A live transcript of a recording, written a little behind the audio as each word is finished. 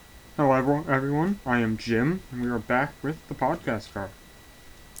Hello, everyone. I am Jim, and we are back with the podcast car.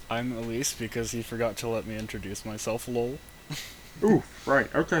 I'm Elise because he forgot to let me introduce myself, lol. Oof,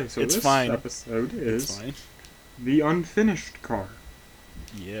 right. Okay, so It's this fine. episode It's is fine. the unfinished car,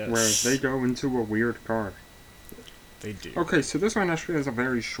 where they Yes, go into a weird car. they do. Okay, so this one actually has a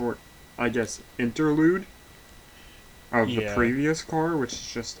very short, I guess, interlude of the Yeah, previous car, which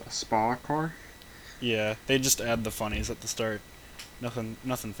is just a spa car. yeah. They just add the funnies at the start.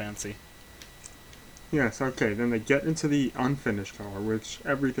 Nothing fancy. Yes, okay, then they get into the unfinished car, which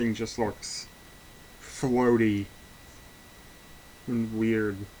everything just looks floaty and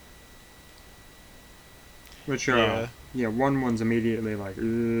weird. Which, Yeah, yeah, one's immediately like,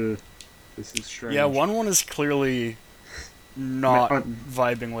 ugh, this is yeah. strange. One is clearly not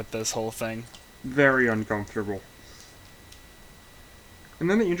vibing with this whole thing. Very uncomfortable. And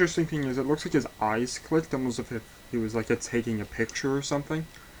then the interesting thing is, it looks like his eyes clicked, almost as if he was like taking a picture or something.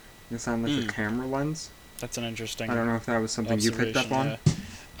 It sounded like a Mm, camera lens. that's an I interesting don't know if that was something you picked up observation. on.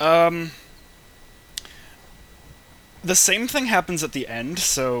 Yeah. Um, the same thing happens at the end.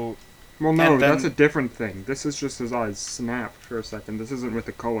 So, Well, no, and that's then a different thing. This is just his eyes snapped for a second. This isn't with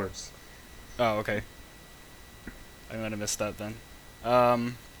the colors. oh, okay. I might have missed that then.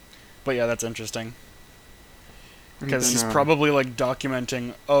 Um, but yeah, that's interesting. And Because then, he's probably like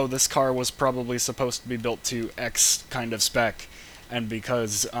documenting, oh, this car was probably supposed to be built to X kind of spec, and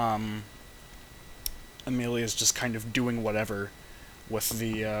because Amelia's just kind of doing whatever with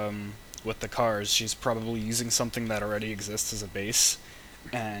the cars, she's probably using something that already exists as a base,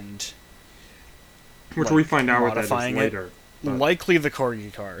 and which we like find out what that is modifying it. later. But Likely the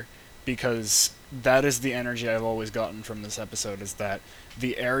corgi car, because that is the energy I've always gotten from this episode. Is that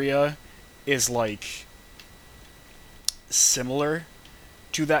the area is like similar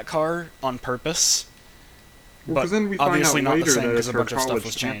to that car on purpose, well, but because then we find out obviously not the later same that because it's a her bunch of stuff college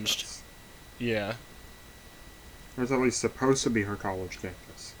was changed. campus. Yeah, Or it's at least supposed to be her college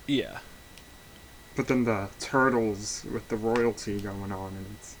campus. yeah, But then the turtles with the royalty going on, and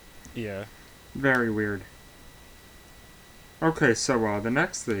it's yeah, very weird. Okay, so the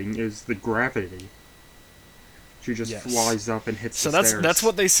next thing is the gravity. She just yes. flies up and hits the So that's stairs.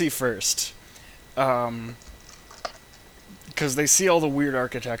 what they see first, because they see all the weird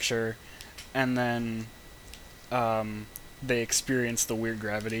architecture, and then they experience the weird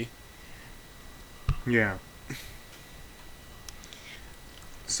gravity. Yeah.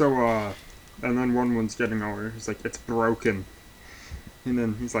 So, and then one's getting over. He's like, it's broken. And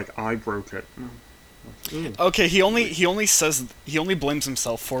then he's like, I broke it. Like, Okay, he only blames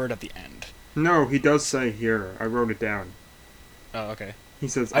himself for it at the end. no, he does say here, I wrote it down. Oh, okay. He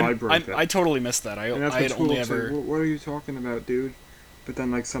says, I broke it. I totally missed that. And that's I when had only Tulip's like, ever what are you talking about, dude? But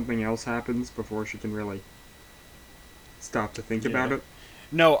then, like, something else happens before she can really stop to think about yeah. it.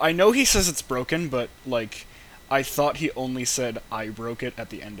 No, I know he says it's broken, but like I thought he only said I broke it at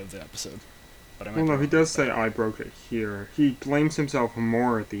the end of the episode. But I Well, might be no, he wrong does about say that. I broke it here. He blames himself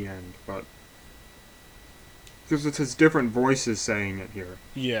more at the end, but because it's his different voices saying it here.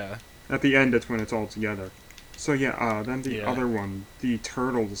 Yeah. At the end, it's when it's all together. So yeah, then the Yeah. other one, the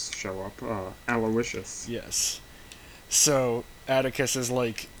turtles show up. Aloysius. Yes. So Atticus is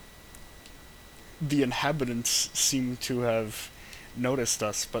like, the inhabitants seem to have noticed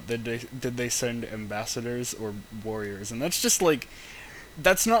us, but did they send ambassadors or warriors? And that's just like,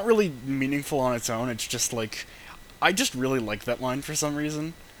 that's not really meaningful on its own. It's just like, I just really like that line for some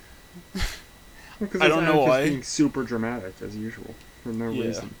reason. Because I it's don't know Atticus why. being super dramatic as usual for no Yeah.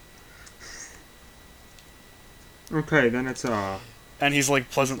 reason. Okay, then And he's like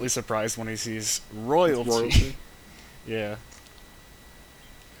pleasantly surprised when he sees it's royalty. royalty. Yeah.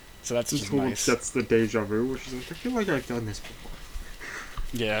 So that's And just Tulip nice. gets the deja vu, which is like, I feel like I've done this before.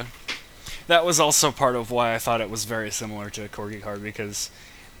 Yeah. That was also part of why I thought it was very similar to Corgi Card because,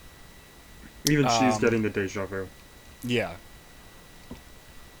 Even she's um, getting the deja vu. yeah.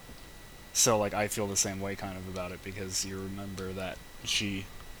 So like I feel the same way kind of about it because you remember that she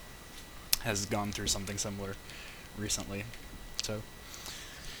has gone through something similar recently. So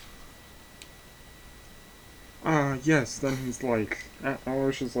Yes, then he's like,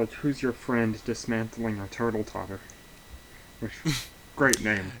 Aloysius is like, who's your friend dismantling a turtle totter? Which, great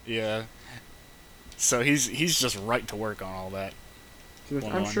name. yeah. So he's just right to work on all that. She's like,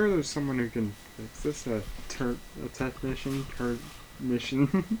 One I'm one. sure there's someone who can fix this. A technician,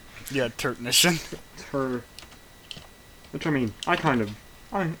 mission, Yeah, Turtnician. tur. Which I mean,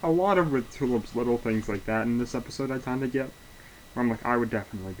 a lot of with Tulip's little things like that in this episode I kind of get. Where I'm like, I would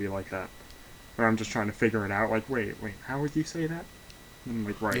definitely be like that. But I'm just trying to figure it out. Like, wait, how would you say that? And I'm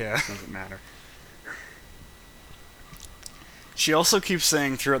like, right, Yeah. it doesn't matter. She also keeps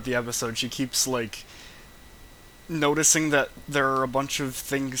saying throughout the episode, she keeps, like, noticing that there are a bunch of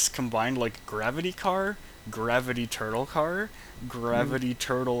things combined, like gravity car, gravity turtle car, Mm, gravity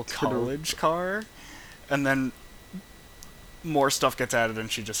turtle turtle. college car, and then more stuff gets added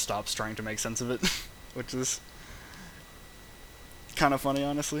and she just stops trying to make sense of it, which is kind of funny,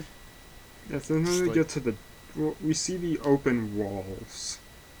 honestly. Yes, and then Just we like, get to the. Well, we see the open walls.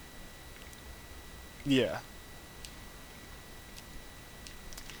 yeah.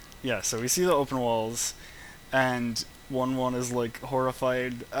 Yeah, so we see the open walls, and one is like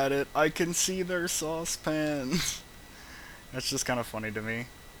horrified at it. I can see their saucepans. That's just kind of funny to me.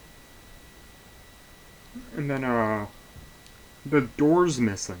 And then, the door's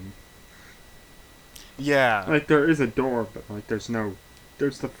missing. Yeah, Like, there is a door, but, like, there's no.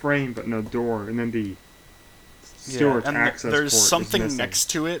 There's the frame, but no door. And then the yeah, steward's and access there's port is something missing. next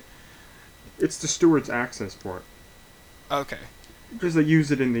to it. It's the steward's access port. Okay. Because they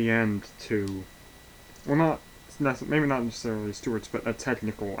use it in the end to. Well, maybe not necessarily stewards, but a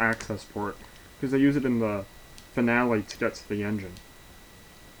technical access port. Because they use it in the finale to get to the engine.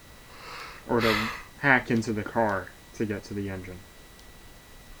 Or to hack into the car to get to the engine.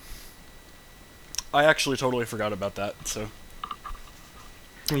 I actually totally forgot about that, so.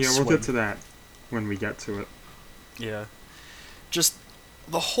 Yeah, we'll get Swing. to that when we get to it. Yeah. Just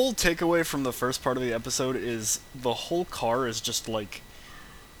the whole takeaway from the first part of the episode is the whole car is just like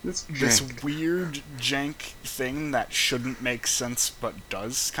It's this jank. weird jank thing that shouldn't make sense but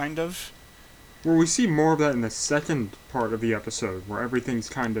does, kind of. Well, we see more of that in the second part of the episode, where everything's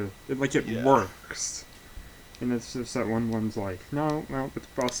kind of it Yeah. works, and it's just that one's like, no, it's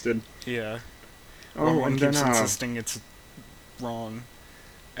busted. Yeah. Oh, One keeps insisting it's wrong,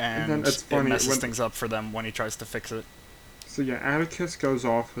 and then and it's it funny messes when things up for them when he tries to fix it. so yeah, Atticus goes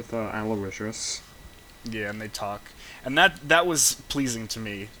off with Aloysius. Yeah, and they talk. And that was pleasing to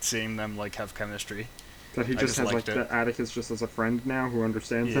me, seeing them like have chemistry. That he I just just has like liked it. that Atticus just as a friend now who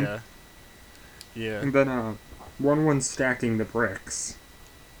understands him. Yeah. Yeah. And then one's stacking the bricks.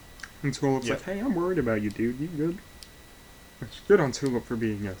 And Tulip's Yep. like, hey, I'm worried about you, dude. You good? It's good on Tulip for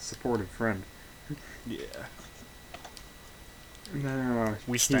being a supportive friend. Yeah. And then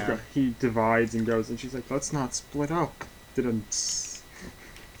We stand. he divides and goes, and she's like, let's not split up. Didn't.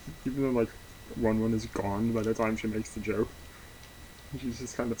 Even though, like, one is gone by the time she makes the joke. She's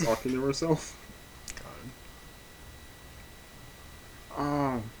just kind of talking to herself.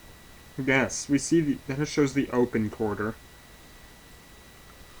 Ah, yes, we see then it shows the open quarter.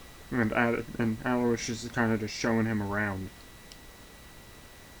 And Alois is kind of just showing him around.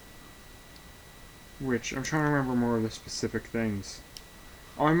 Which, I'm trying to remember more of the specific things.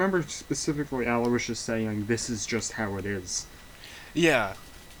 Oh, I remember specifically Aloysius saying, this is just how it is. Yeah.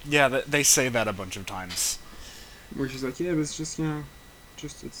 Yeah, they say that a bunch of times. Which is like, yeah, this just,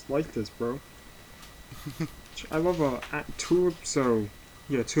 it's like this, bro. I love Tulip, so,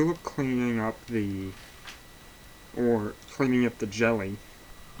 yeah, Tulip cleaning up the jelly.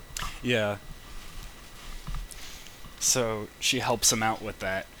 Yeah. So she helps him out with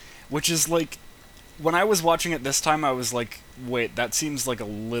that. Which is like, when I was watching it this time, I was like, wait, that seems like a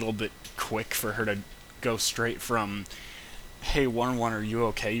little bit quick for her to go straight from, hey, 1-1, are you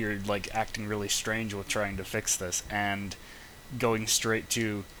okay? You're, like, acting really strange with trying to fix this, and going straight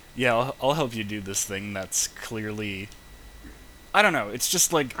to, yeah, I'll help you do this thing that's clearly... I don't know, it's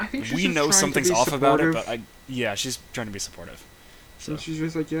just like, I think she's we just know trying to something's be off about it, supportive. but yeah, she's trying to be supportive. So, And she's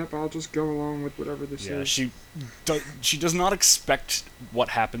just like, yep, I'll just go along with whatever this yeah, is. she does not expect what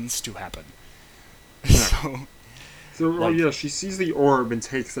happens to happen. Yeah. So, So, like, yeah, she sees the orb and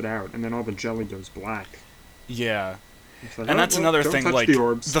takes it out, and then all the jelly goes black. yeah. It's like, And oh, that's well, another don't thing, touch like, the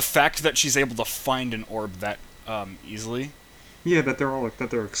orbs. the fact that she's able to find an orb that easily. Yeah, that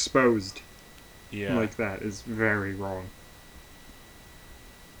they're exposed Yeah. like that is very wrong.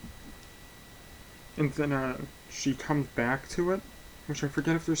 And then she comes back to it, which I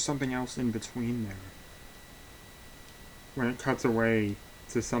forget if there's something else in between there. When it cuts away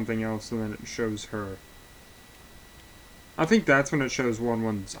to something else, and then it shows her. I think that's when it shows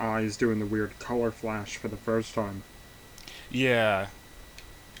one's eyes doing the weird color flash for the first time. Yeah.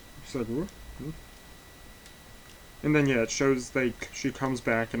 She's like, whoop, whoop. And then yeah, it shows she comes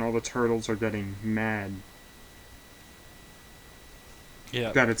back and all the turtles are getting mad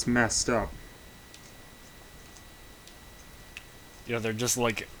Yeah. that it's messed up. Yeah, they're just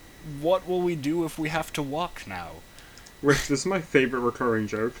like, what will we do if we have to walk now? Which this is my favorite recurring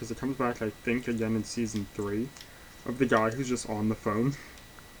joke because it comes back I think again in season 3 of the guy who's just on the phone.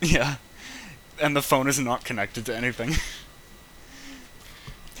 Yeah. And the phone is not connected to anything.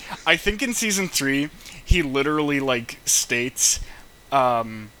 I think in season 3, he literally, like, states,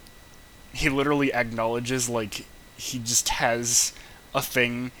 um, he literally acknowledges, like, he just has a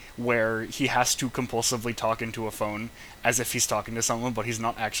thing where he has to compulsively talk into a phone as if he's talking to someone, but he's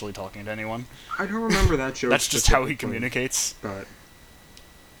not actually talking to anyone. I don't remember that joke That's just how he specifically, communicates. but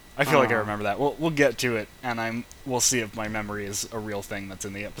I feel like I uh, remember that. We'll get to it, and we'll see if my memory is a real thing that's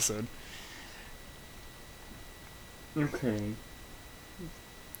in the episode. okay.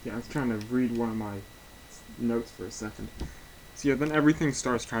 Yeah, I was trying to read one of my notes for a second. So yeah, then everything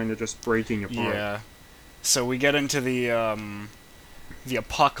starts kind of just breaking apart. Yeah. So we get into the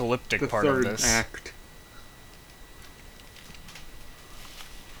apocalyptic The part of third this. act,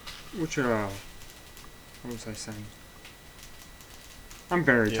 which what was I saying? I'm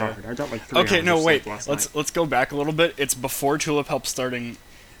very tired. I got like 3 Okay, hours no, of wait. sleep last night. Let's go back a little bit. It's before Tulip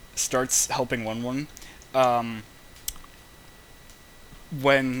starts helping One.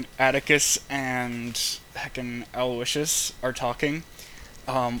 When Atticus and heckin' Aloysius are talking,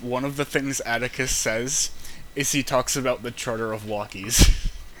 one of the things Atticus says is he talks about the Charter of Walkies.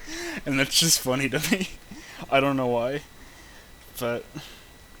 And that's just funny to me. I don't know why. But,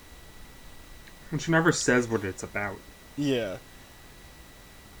 Which never says what it's about. yeah.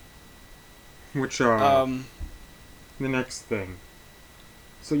 Which Um, the next thing.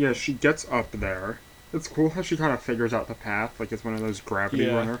 So yeah, she gets up there. It's cool how she kind of figures out the path, like it's one of those Gravity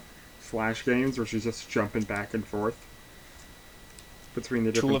Yeah. Runner Flash games where she's just jumping back and forth between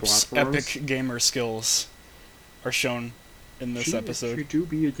the different Tulip's platforms. epic gamer skills are shown in this episode. She do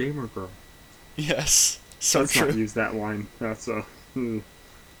be a gamer girl. Yes, so Let's not true. use that line. That's a.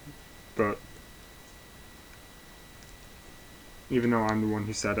 But even though I'm the one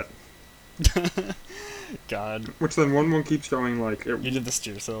who said it, God, which then one keeps going like, you did this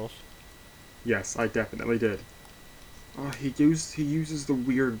to yourself. yes, I definitely did. He uses the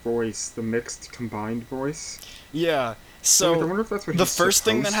weird voice, the mixed combined voice. Yeah. So like, I So wonder if that's what the he's first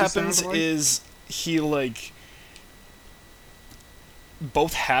thing that supposed to happens sound like. is he like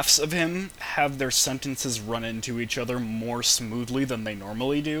both halves of him have their sentences run into each other more smoothly than they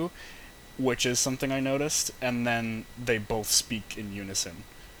normally do, which is something I noticed, and then they both speak in unison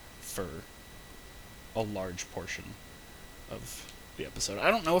for a large portion of the episode.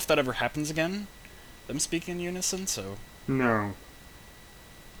 I don't know if that ever happens again, them speaking in unison, so No.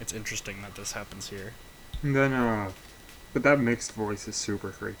 it's interesting that this happens here. And then but that mixed voice is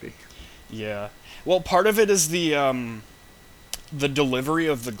super creepy. Yeah. Well, part of it is the delivery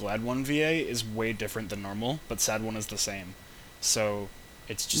of the Glad One VA is way different than normal, but Sad One is the same. So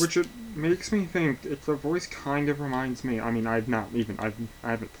it's just Which it makes me think the voice kind of reminds me. I mean, I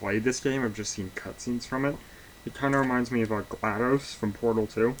haven't played this game. I've just seen cutscenes from it. It kind of reminds me of GLaDOS from Portal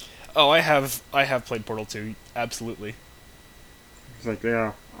 2. Oh, I have played Portal 2, absolutely. It's like,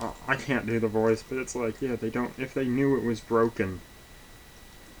 yeah, I can't do the voice, but it's like, yeah, they don't. If they knew it was broken,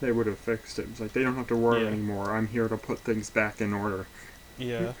 they would have fixed it. It's like they don't have to worry Yeah. anymore. I'm here to put things back in order.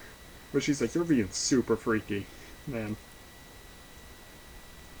 Yeah. But she's like, you're being super freaky, man.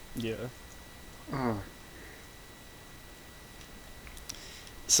 Yeah. Uh,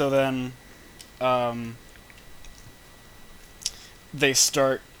 So then they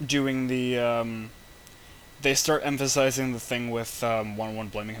start doing they start emphasizing the thing with One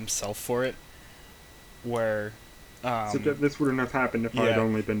blaming himself for it, where so this wouldn't have happened if I had yeah,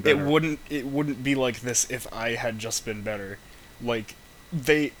 only been better. it wouldn't be like this if I had just been better. Like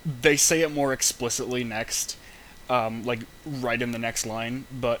they say it more explicitly next, like right in the next line,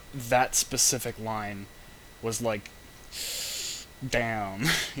 but that specific line was like, damn,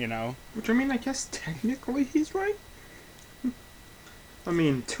 you know? Which, I mean, I guess technically he's right. I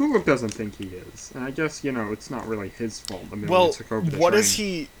mean, Tulip doesn't think he is. And I guess, it's not really his fault the minute Well, he took over the what train. is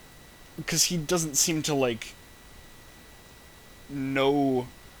he? Because he doesn't seem to like know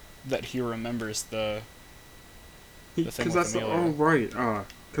that he remembers the thing Because with that's Amelia. oh, right.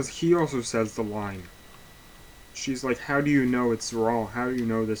 Because he also says the line. She's like, how do you know it's wrong? How do you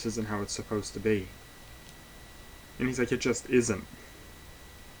know this isn't how it's supposed to be? And he's like, it just isn't.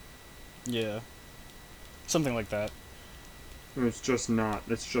 Yeah, something like that. And it's just not.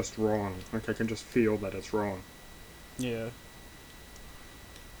 It's just wrong. Like, I can just feel that it's wrong. Yeah.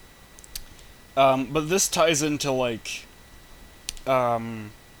 But this ties into like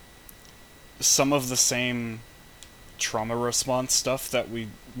some of the same trauma response stuff that we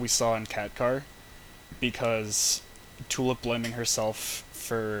saw in Cat Car, because Tulip blaming herself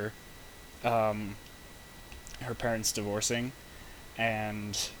for her parents divorcing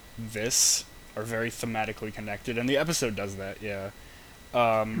and this are very thematically connected, and the episode does that, yeah.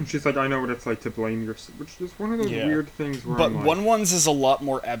 And she's like, I know what it's like to blame yourself, which is one of those Yeah. weird things where But I'm like, one one's is a lot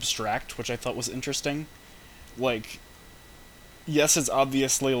more abstract, which I thought was interesting. Like, yes, it's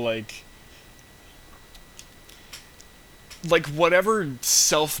obviously like whatever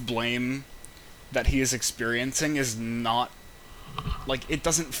self blame that he is experiencing is not like it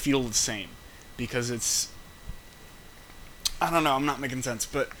doesn't feel the same because it's I don't know, I'm not making sense,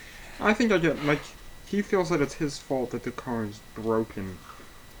 but I think I get, like, he feels that it's his fault that the car is broken,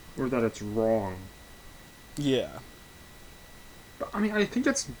 or that it's wrong. yeah. But, I mean, I think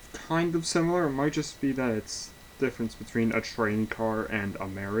it's kind of similar. It might just be that it's difference between a train car and a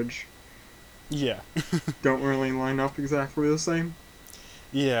marriage Yeah. don't really line up exactly the same.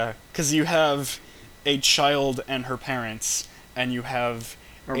 Yeah, cuz you have a child and her parents and you have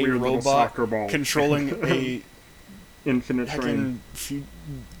A a weird little robot soccer ball. controlling a Infinite train. heckin'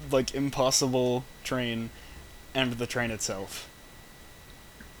 like impossible train and the train itself.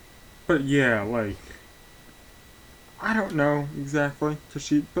 But yeah, like, I don't know exactly.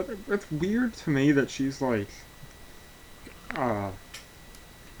 But it's weird to me that she's like, uh,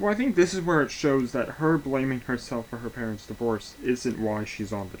 well, I think this is where it shows that her blaming herself for her parents' divorce isn't why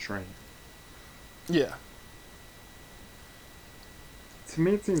she's on the train. Yeah. To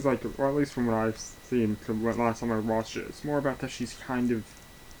me, it seems like, or at least from what I've seen, from what last time I watched it, it's more about that she's kind of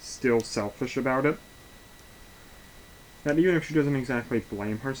still selfish about it. That even if she doesn't exactly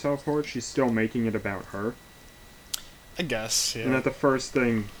blame herself for it, she's still making it about her. I guess, And yeah. that the first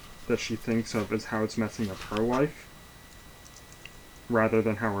thing that she thinks of is how it's messing up her life, rather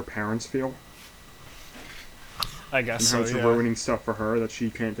than how her parents feel. I guess And how so, it's yeah. ruining stuff for her, that she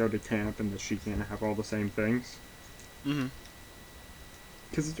can't go to camp and that she can't have all the same things. Mhm.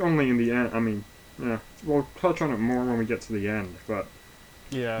 Because it's only in the end, I mean, yeah, we'll touch on it more when we get to the end, but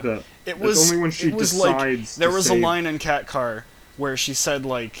Yeah. that It it's was only when she it was like decides there to was a save. line in Cat Car where she said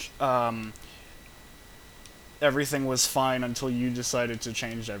like everything was fine until you decided to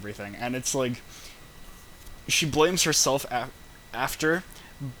change everything. And it's like she blames herself after,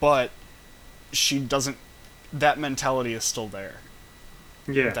 but she doesn't that mentality is still there.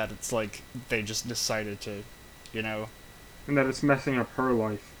 Yeah, That it's like they just decided to, you know. and that it's messing up her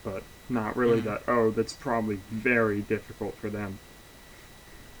life, but not really Mhm. that, oh, that's probably very difficult for them.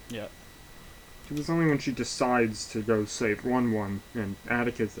 Yeah. Because it's only when she decides to go save one and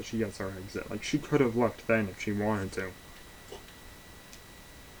Atticus that she gets her exit. Like, she could have left then if she wanted to.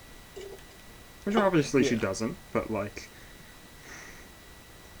 Which obviously she Yeah. doesn't, but like...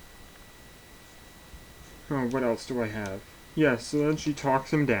 Oh, what else do I have? Yeah, so then she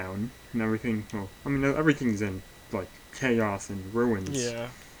talks him down, and everything, well, I mean, everything's in, like, chaos and ruins. Yeah.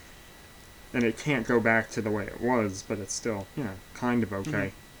 And it can't go back to the way it was, but it's still, kind of Mhm.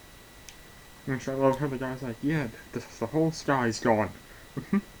 okay. Which I love how the guy's like, yeah, the whole sky's gone.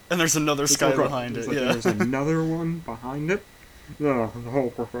 And there's another It's sky all gone. behind It's it. like, and Yeah. there's another one behind it. Oh, the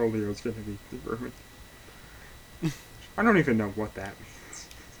whole portfolio is gonna be ruined. I don't even know what that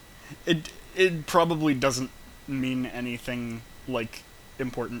means. It probably doesn't mean anything like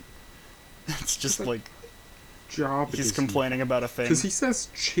important. It's Just just like, like job he's is he? complaining about a thing. Because he says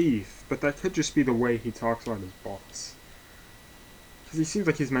chief, but that could just be the way he talks about his boss. Because he seems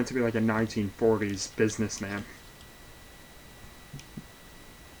like he's meant to be like a 1940s businessman.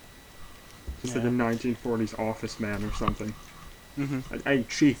 Just like a Yeah. 1940s office man or something. Mhm. Like, hey,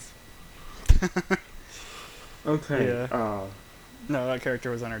 chief. Okay, Yeah. No, that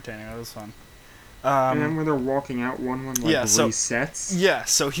character was entertaining. That was fun. and then when they're walking out, one like Yeah. So resets. yeah.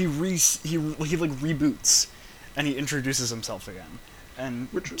 So he like reboots, and he introduces himself again. And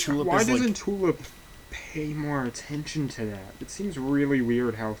Which, Tulip why is like, doesn't Tulip pay more attention to that? It seems really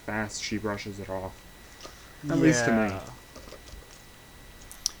weird how fast she brushes it off. At least to me. yeah.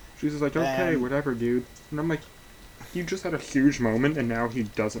 She's just like, okay, And whatever, dude. And I'm like, you just had a huge moment and now he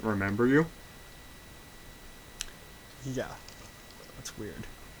doesn't remember you? yeah, that's weird.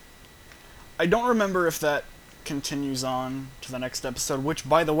 I don't remember if that continues on to the next episode. Which,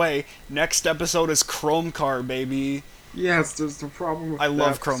 by the way, next episode is Chrome Car, baby. Yes, there's the problem with I love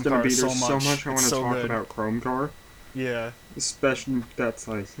that's Chrome gonna Car be so there's so much. much I It's want to so talk good. about Chrome Car. Yeah. Especially that's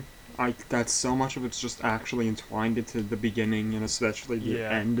like that's so much of it's just actually entwined into the beginning and especially the Yeah.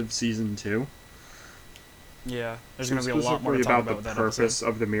 end of season 2. Yeah. There's So gonna be a lot more to specifically talk about about with the that purpose episode.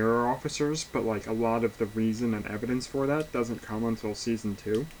 of the mirror officers, but like a lot of the reason and evidence for that doesn't come until season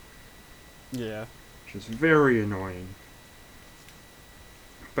 2, Yeah. which is very annoying.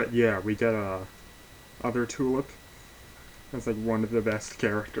 But yeah, we get other Tulip as like one of the best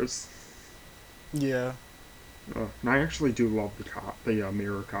characters. Yeah. And I actually do love the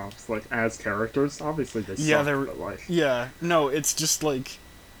mirror cops, like as characters. Obviously they Yeah, suck, they're but like yeah. No, it's just like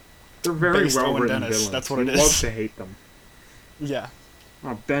they're very based well Owen written Dennis. That's villains. what You it love is. to hate them. Yeah,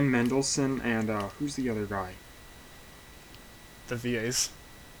 Ben Mendelsohn and who's the other guy? the VAs.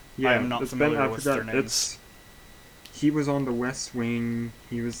 I Yeah, am not it's Ben. familiar I with their forgot. names. He was on The West Wing.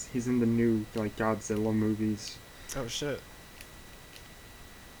 He's in the new like Godzilla movies. Oh shit.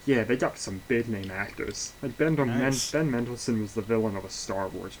 Yeah, they got some big name actors. Like Nice. Ben Mendelsohn was the villain of a Star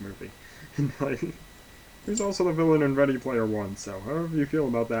Wars movie, and like he's also the villain in Ready Player One. So however you feel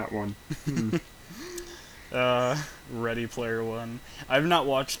about that one, Ready Player One. I've not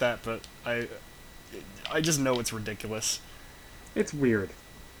watched that, but I just know it's ridiculous. it's weird.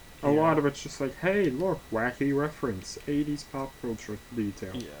 A Yeah. lot of it's just like, hey, look, wacky reference, 80s pop culture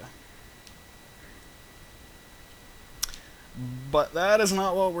detail. Yeah. But that is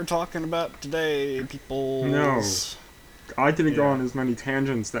not what we're talking about today, No, peoples. I didn't go Yeah. on as many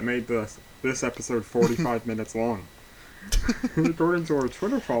tangents that made this episode 45 minutes long. According to our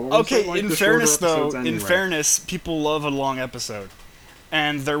Twitter followers, they Okay, like in the shorter fairness though, episodes in anyway. fairness, people love a long episode.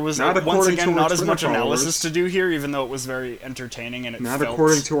 And there was Not once according to again our not as Twitter much analysis followers. to do here, even though it was very entertaining and it Not felt.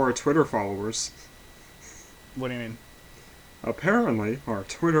 according to our Twitter followers. What do you mean? Apparently, our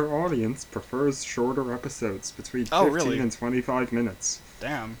Twitter audience prefers shorter episodes between 15 Oh, really? and 25 minutes.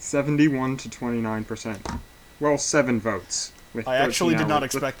 Damn. 71 to 29%. Well, 7 votes. With I actually 13 did not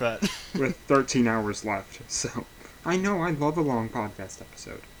hours, expect that. with 13 hours left. So, I know I love a long podcast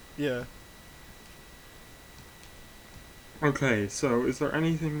episode. Yeah. Okay, so is there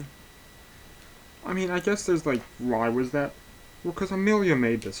anything... I mean, I guess there's like, why was that? Well, because Amelia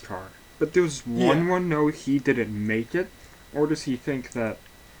made this car. But does Yeah. one know he didn't make it? Or does he think that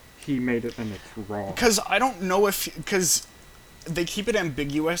he made it and it's wrong? Because I don't know if. Because they keep it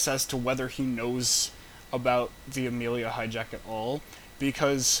ambiguous as to whether he knows about the Amelia hijack at all.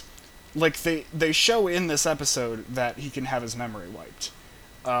 Because, like, they show in this episode that he can have his memory wiped.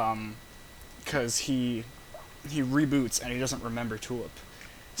 Because he reboots and he doesn't remember Tulip.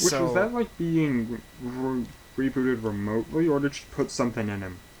 Which So was that like being rebooted remotely, or did she put something in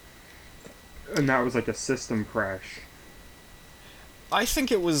him? And that was like a system crash. I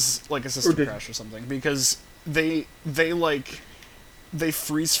think it was like a system did- crash or something because they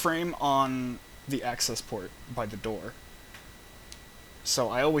freeze frame on the access port by the door. So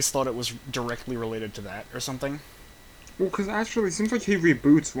I always thought it was directly related to that or something. Well, because actually, it seems like he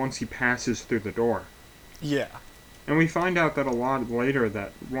reboots once he passes through the door. Yeah. And we find out that a lot later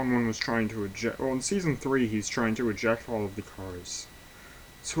that 1-1 was trying to eject. Well, in season 3, he's trying to eject all of the cars.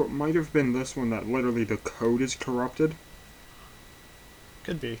 So it might have been this one that literally the code is corrupted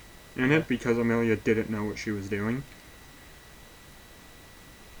Could be. in it because Amelia didn't know what she was doing.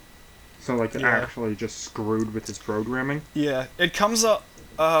 So, like, it Yeah. actually just screwed with his programming. Yeah. It comes up.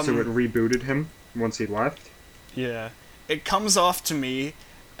 So it rebooted him once he left. Yeah. It comes off to me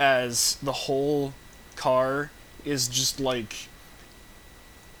as the whole car is just like.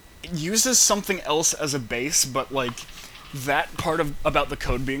 It uses something else as a base, but like. That part of about the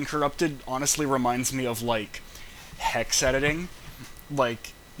code being corrupted honestly reminds me of like hex editing.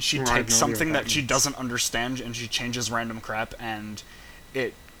 Like she Oh, I have takes no idea something what that that she means. doesn't understand and she changes random crap and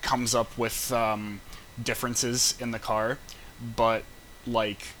it comes up with differences in the car, but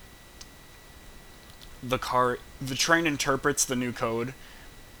like the train interprets the new code,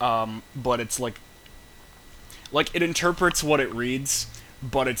 but it's like it interprets what it reads,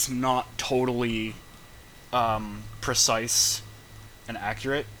 but it's not totally precise and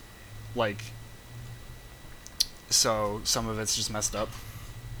accurate. Like, so some of it's just messed up.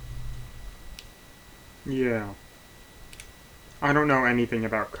 Yeah. I don't know anything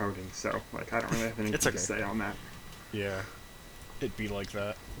about coding, so, like, I don't really have anything It's to okay. say on that. Yeah, it'd be like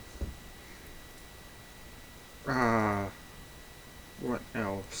that. What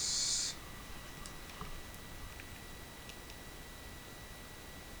else?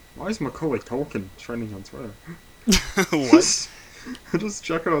 Why is Macaulay Culkin trending on Twitter? What? I just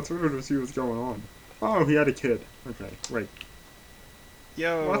checking on Twitter to see what's going on. Oh, he had a kid. Okay, wait.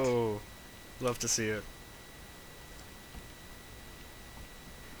 Yo, love to see it.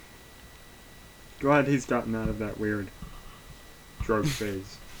 Glad he's gotten out of that weird drug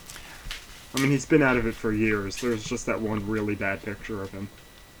phase. I mean, he's been out of it for years. There's just that one really bad picture of him.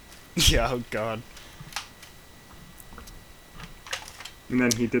 Yeah, oh god. And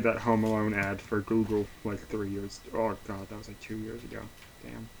then he did that Home Alone ad for Google like 3 years. Oh god, that was like 2 years ago.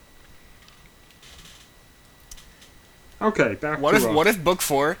 Damn. Okay, back What to if what if book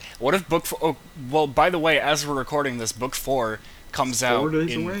 4? What if book 4? Oh, well, by the way, as we're recording this, book 4 comes It's 4 out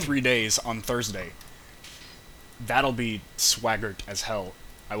days in away. 3 days on Thursday. that'll be swaggart as hell.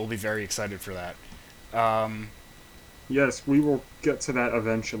 I will be very excited for that. Um, Yes, we will get to that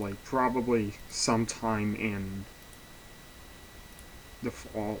eventually. Probably sometime in the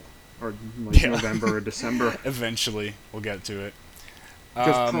fall. Or like yeah, November or December. eventually we'll get to it.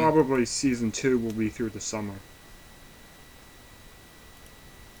 Because Um, probably season 2 will be through the summer.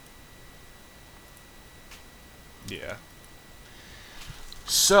 yeah.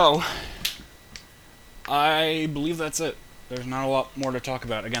 So, I believe that's it. There's not a lot more to talk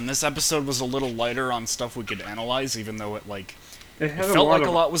about. Again, this episode was a little lighter on stuff we could analyze, even though It it had a felt lot like a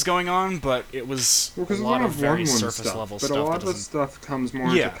of. lot was going on, but it was Well, a because a lot lot of of very 1-1 surface stuff. level But a stuff lot that of the doesn't. stuff comes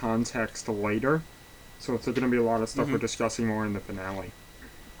more into Yeah. context later. So it's going to be a lot of stuff we're discussing more in the finale.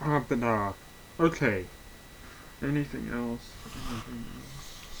 Okay. Anything else?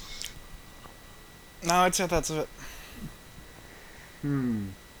 No, I'd say that's it. Hmm.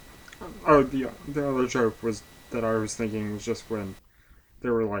 Oh, the other joke was that I was thinking was just when they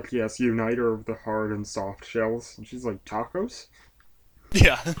were like, yes, uniter of the hard and soft shells. And she's like, tacos?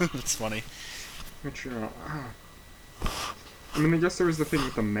 Yeah, that's funny. Which, I mean, I guess there was the thing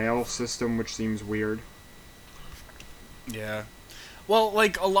with the mail system, which seems weird. Yeah. Well,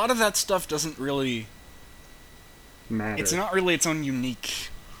 like, a lot of that stuff doesn't really. It's Matter. not really its own unique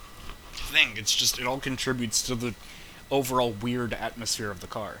thing. It's just, it all contributes to the overall weird atmosphere of the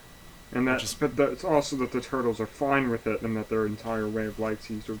car. And Which that, is. but it's also that the turtles are fine with it, and that their entire way of life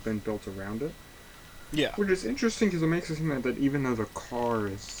seems to have been built around it. Yeah. Which is interesting because it makes it seem like that even though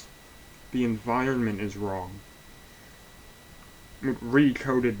the environment is wrong, it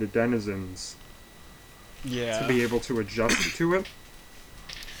recoded the denizens to Yeah. be able to adjust to it,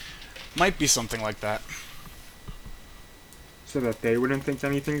 Might be something like that. so that they wouldn't think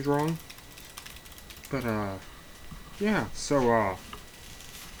anything's wrong. But yeah. So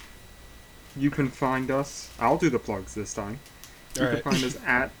you can find us. I'll do the plugs this time. You can Alright. find us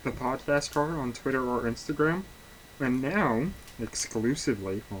at the Podcast Car on Twitter or Instagram. And now,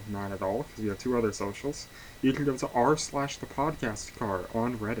 exclusively, well, not at all, because we have 2 other socials, you can go to r/the podcast car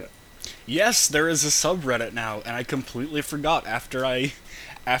on Reddit. Yes, there is a subreddit now, and I completely forgot after I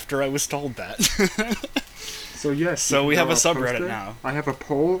was told that. So yes, you So can we go have a post subreddit there. now. I have a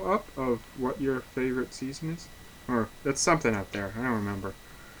poll up of what your favorite season is. Or, it's something up there, I don't remember.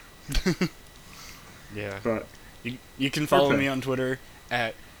 Yeah. But, You can follow okay. me on Twitter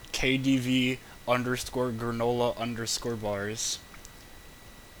at KDV underscore granola underscore bars.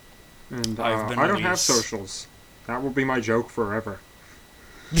 And I've been I don't have Elise. socials. That will be my joke forever.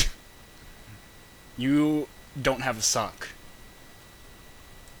 You don't have a sock.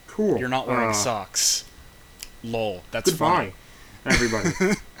 Cool. You're not wearing socks. Lol. That's Goodbye, everybody.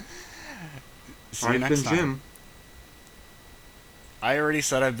 funny. See you I've next been time. Jim. I already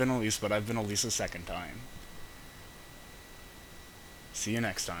said I've been Elise, but I've been Elise a second time. See you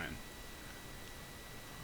next time.